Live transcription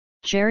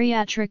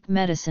Geriatric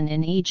medicine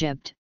in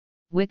Egypt,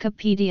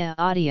 Wikipedia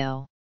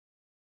audio.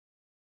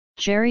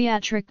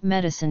 Geriatric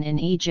medicine in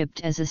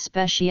Egypt as a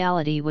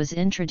speciality was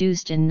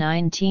introduced in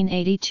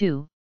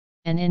 1982,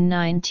 and in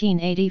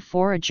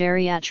 1984 a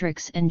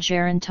geriatrics and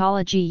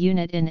gerontology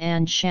unit in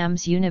Ain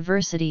Shams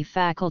University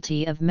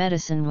Faculty of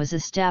Medicine was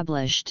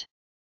established.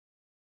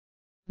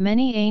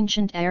 Many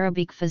ancient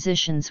Arabic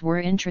physicians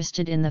were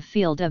interested in the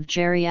field of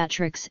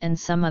geriatrics, and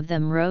some of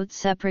them wrote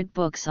separate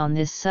books on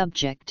this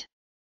subject.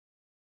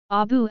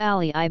 Abu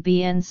Ali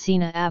ibn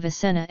Sina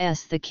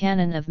Avicenna's The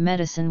Canon of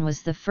Medicine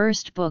was the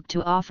first book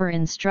to offer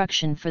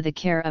instruction for the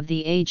care of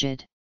the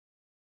aged.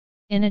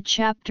 In a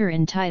chapter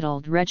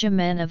entitled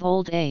Regimen of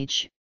Old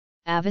Age,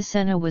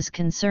 Avicenna was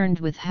concerned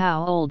with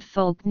how old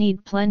folk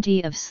need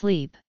plenty of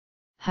sleep,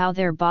 how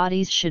their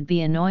bodies should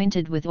be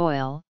anointed with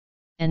oil,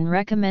 and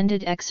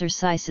recommended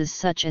exercises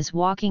such as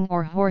walking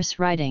or horse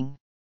riding.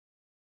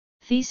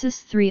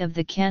 Thesis 3 of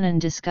the canon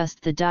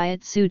discussed the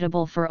diet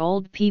suitable for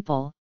old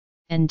people,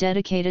 and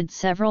dedicated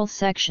several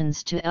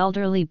sections to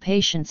elderly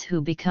patients who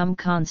become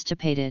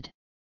constipated.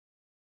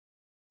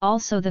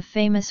 Also, the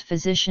famous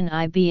physician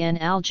Ibn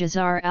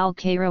al-Jazar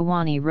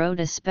al-Qayrawani wrote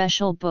a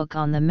special book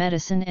on the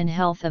medicine and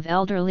health of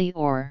elderly,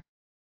 or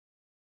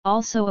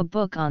also a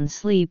book on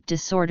sleep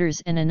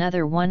disorders and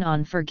another one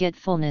on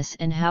forgetfulness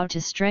and how to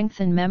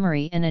strengthen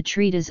memory, and a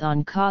treatise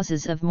on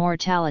causes of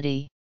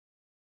mortality.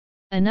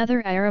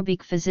 Another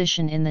Arabic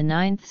physician in the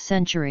 9th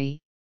century,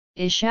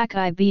 Ishaq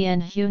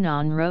ibn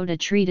Hunan, wrote a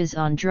treatise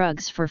on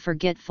drugs for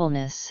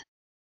forgetfulness.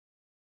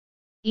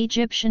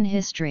 Egyptian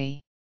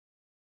history.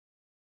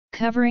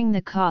 Covering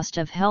the cost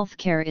of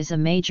healthcare is a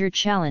major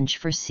challenge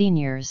for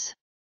seniors.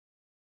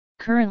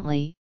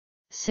 Currently,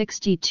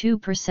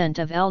 62%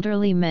 of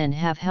elderly men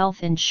have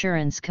health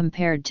insurance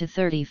compared to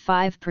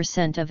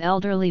 35% of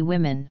elderly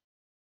women.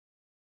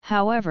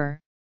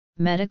 However,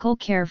 medical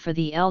care for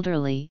the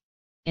elderly,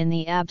 in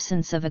the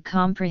absence of a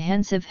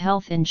comprehensive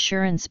health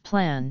insurance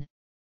plan,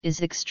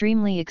 is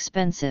extremely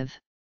expensive.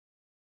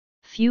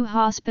 Few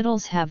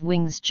hospitals have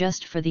wings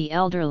just for the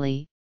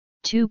elderly,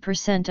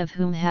 2% of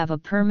whom have a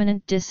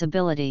permanent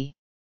disability.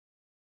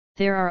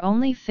 There are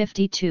only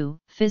 52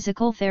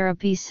 physical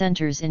therapy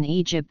centers in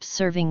Egypt,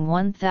 serving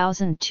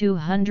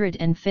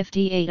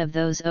 1,258 of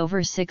those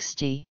over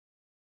 60.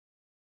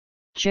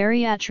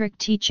 Geriatric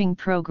teaching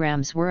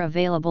programs were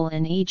available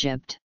in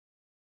Egypt.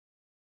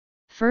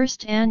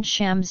 First, Ain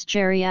Shams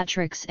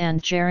Geriatrics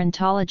and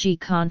Gerontology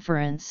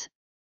Conference,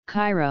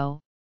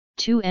 Cairo,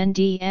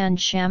 2nd Ain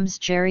Shams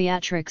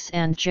Geriatrics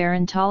and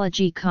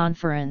Gerontology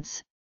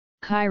Conference,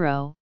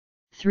 Cairo,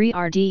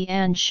 3rd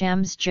Ain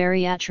Shams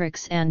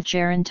Geriatrics and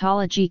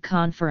Gerontology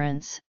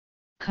Conference,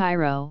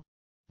 Cairo,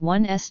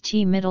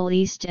 1st Middle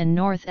East and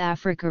North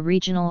Africa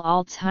Regional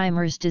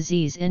Alzheimer's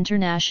Disease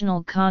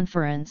International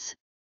Conference,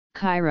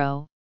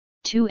 Cairo,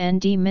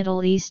 2nd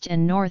Middle East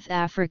and North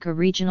Africa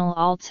Regional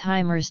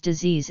Alzheimer's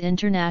Disease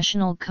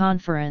International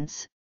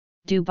Conference,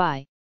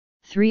 Dubai,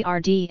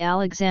 3rd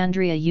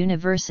Alexandria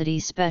University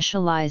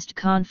Specialized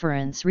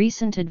Conference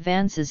Recent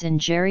Advances in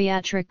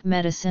Geriatric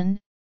Medicine,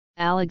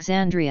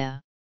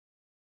 Alexandria.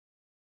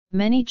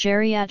 Many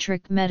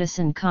geriatric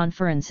medicine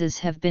conferences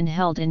have been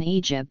held in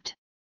Egypt.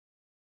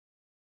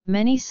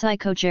 Many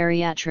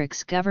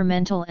psychogeriatrics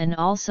governmental and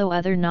also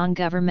other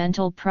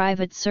non-governmental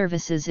private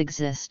services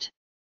exist.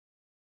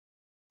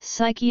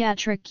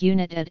 Psychiatric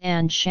unit at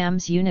Ain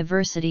Shams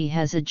University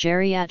has a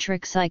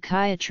geriatric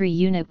psychiatry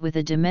unit with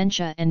a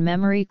dementia and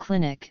memory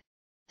clinic.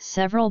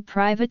 Several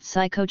private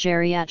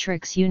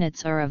psychogeriatrics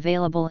units are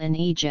available in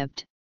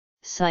Egypt.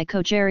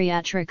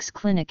 Psychogeriatrics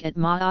clinic at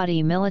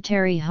Ma'adi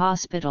Military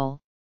Hospital,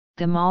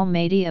 Gamal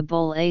Madi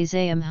Abul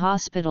Azayam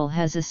Hospital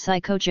has a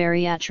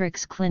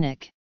psychogeriatrics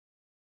clinic.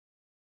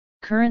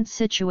 Current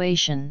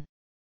situation.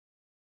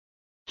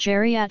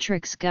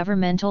 Geriatrics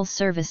governmental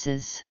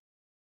services.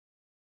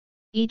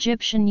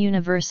 Egyptian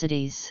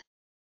universities.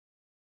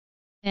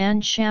 Ain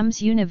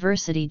Shams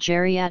University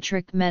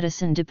Geriatric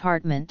Medicine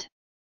Department.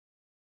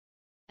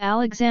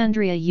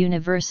 Alexandria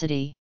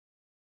University.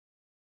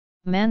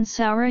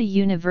 Mansoura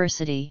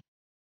University.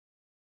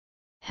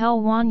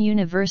 Helwan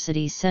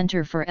University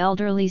Center for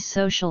Elderly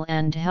Social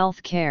and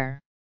Health Care.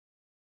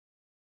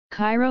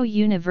 Cairo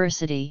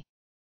University.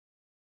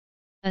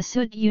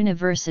 Asut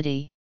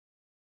University.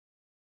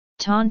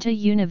 Tanta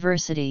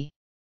University.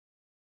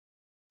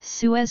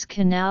 Suez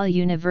Canal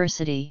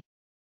University.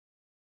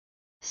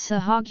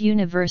 Sahag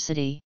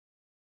University.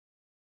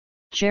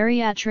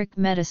 Geriatric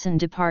Medicine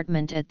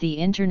Department at the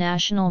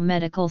International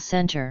Medical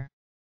Center.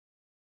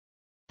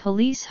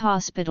 Police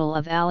Hospital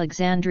of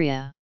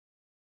Alexandria.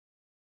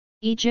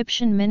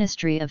 Egyptian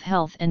Ministry of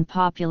Health and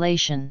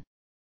Population.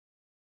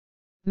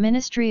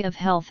 Ministry of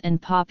Health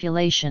and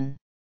Population.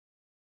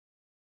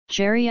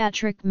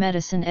 Geriatric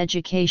Medicine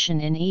Education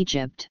in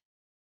Egypt.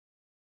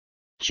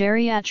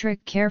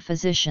 Geriatric Care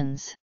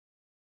Physicians.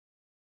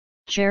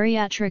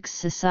 Geriatrics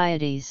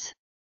Societies.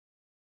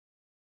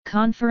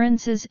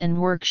 Conferences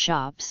and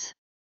workshops.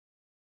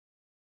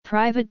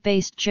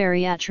 Private-based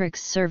geriatrics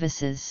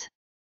services.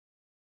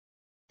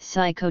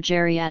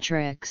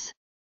 Psychogeriatrics.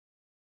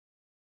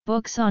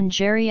 Books on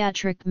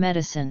geriatric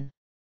medicine.